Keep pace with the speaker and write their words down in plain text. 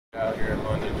Out here in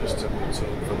London just took me to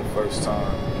for the first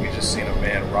time. We just seen a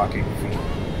man rocking feet.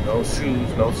 No shoes,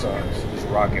 no socks, just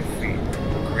rocking feet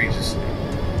egregiously.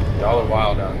 Y'all are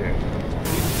wild out here.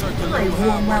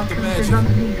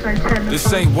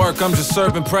 This ain't work, I'm just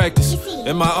serving practice.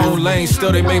 In my own lane,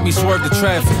 still they make me swerve the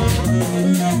traffic.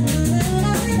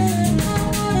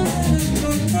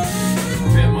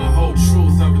 Man, my whole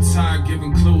truth, I retired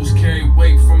giving clues, carry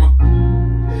weight from a...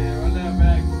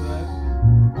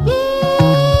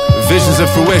 Visions and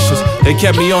fruitions, they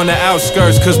kept me on the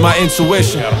outskirts cause my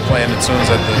intuition. Got them playing the tunes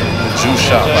at the juice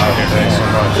shop out here. Thanks so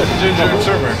much. It's ginger and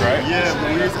turmeric, right? Yeah,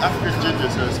 but we use African ginger,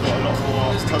 so it's got a lot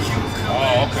more toast.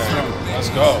 Oh, okay. Let's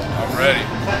go. I'm ready.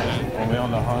 When we're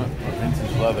on the hunt for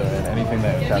vintage leather and anything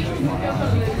that catches my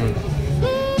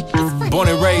eye. Born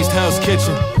and raised Hell's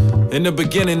Kitchen. In the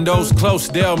beginning, those close,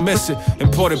 they'll miss it.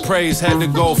 Imported praise, had to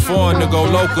go foreign, to go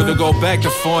local, to go back to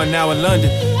foreign. Now in London,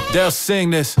 they'll sing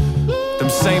this. Them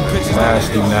same pictures.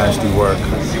 Nasty work.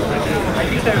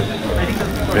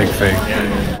 Big fake.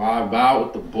 Vibe out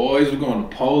with the boys. We're going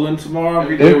to Poland tomorrow.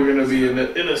 Every day we're going to be in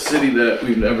a city that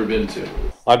we've never been to.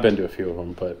 I've been to a few of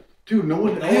them, but... Dude, no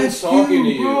one asked talking to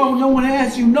you, bro. No one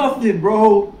asked you nothing,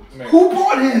 bro. Man. Who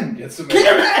brought him? Get some Get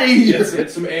air. him out of here.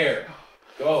 Get some air.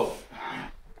 Go.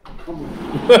 Come on.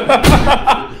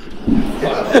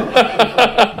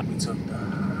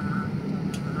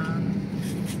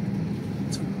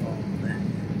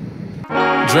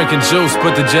 Drinking juice,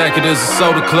 but the jacket is a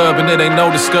soda club, and it ain't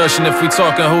no discussion if we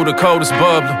talking who the coldest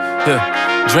bubbling.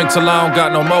 Yeah. Drink till I don't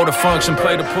got no motor function,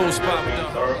 play the pool spot.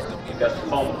 You got the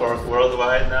home course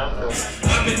worldwide now.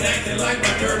 I've been acting like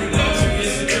my dirty love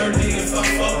is dirty if I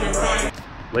fucking right.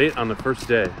 Late on the first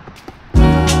day.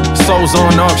 Souls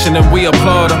on auction and we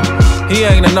applaud him. He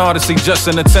ain't an artist, he just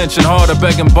an attention harder,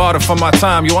 begging barter for my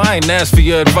time. Yo, I ain't asked for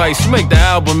your advice. You make the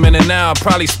album in and out,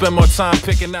 probably spend more time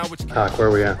picking out which. Where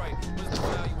are we at?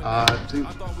 Dude,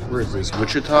 where is this?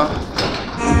 Wichita?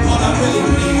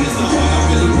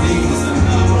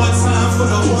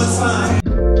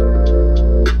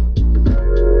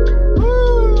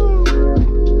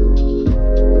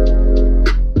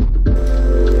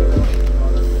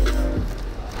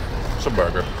 It's a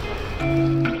burger.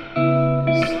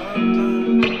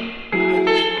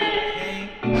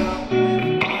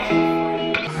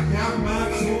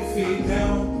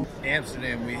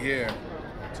 Amsterdam, we here.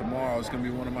 Tomorrow is going to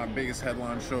be one of my biggest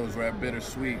headline shows. We're at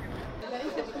Bittersweet.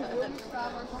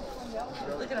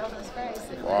 Look at all those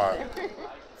faces. Why?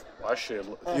 Why shit?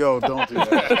 Yo, don't do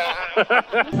that.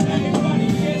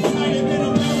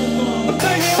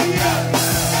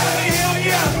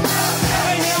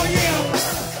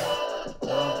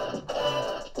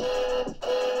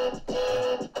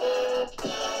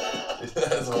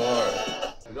 That's hard.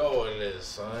 You know what it is,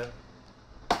 son.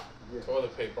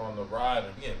 Toilet paper on the ride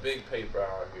and getting big paper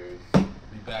out here.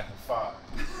 Be back in 5.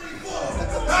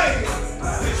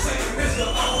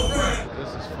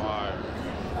 This is fire.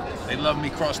 They love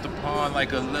me cross the pond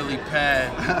like a lily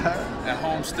pad. At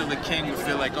home still a king, we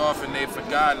feel like often they've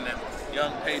forgotten it.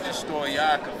 Young Page's story,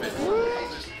 Yakovit.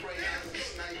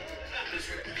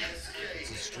 It's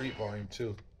a street volume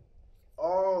too.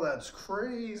 Oh, that's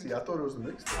crazy. I thought it was a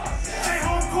mixtape. Stay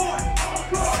home court.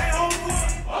 Stay home court.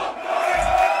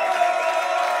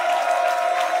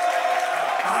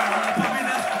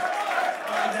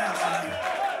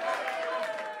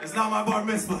 It's not my bar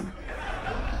mitzvah.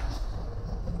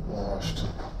 Washed.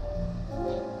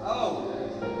 Oh,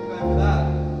 for that.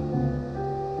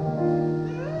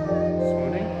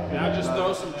 Swooning? Yeah, I'll just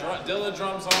throw some Dilla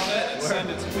drums on it and send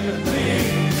it to me.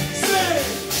 Say,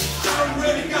 I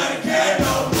really gotta get no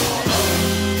more.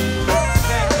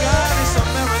 Thank God it's a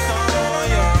marathon,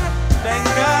 yeah. Thank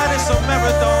God it's a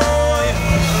marathon, yeah.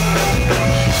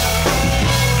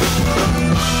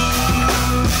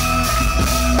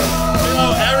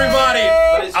 Everybody,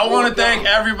 I want to thank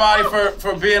everybody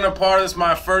for being a part of this.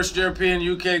 My first European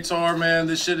UK tour, man.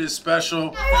 This shit is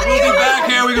special. We'll be back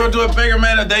here. We're going to do it bigger,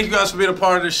 man. And thank you guys for being a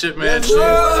part of this shit, man. Cheers. I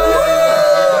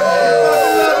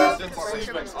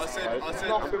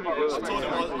told him, I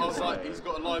was like, he's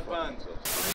got a live band.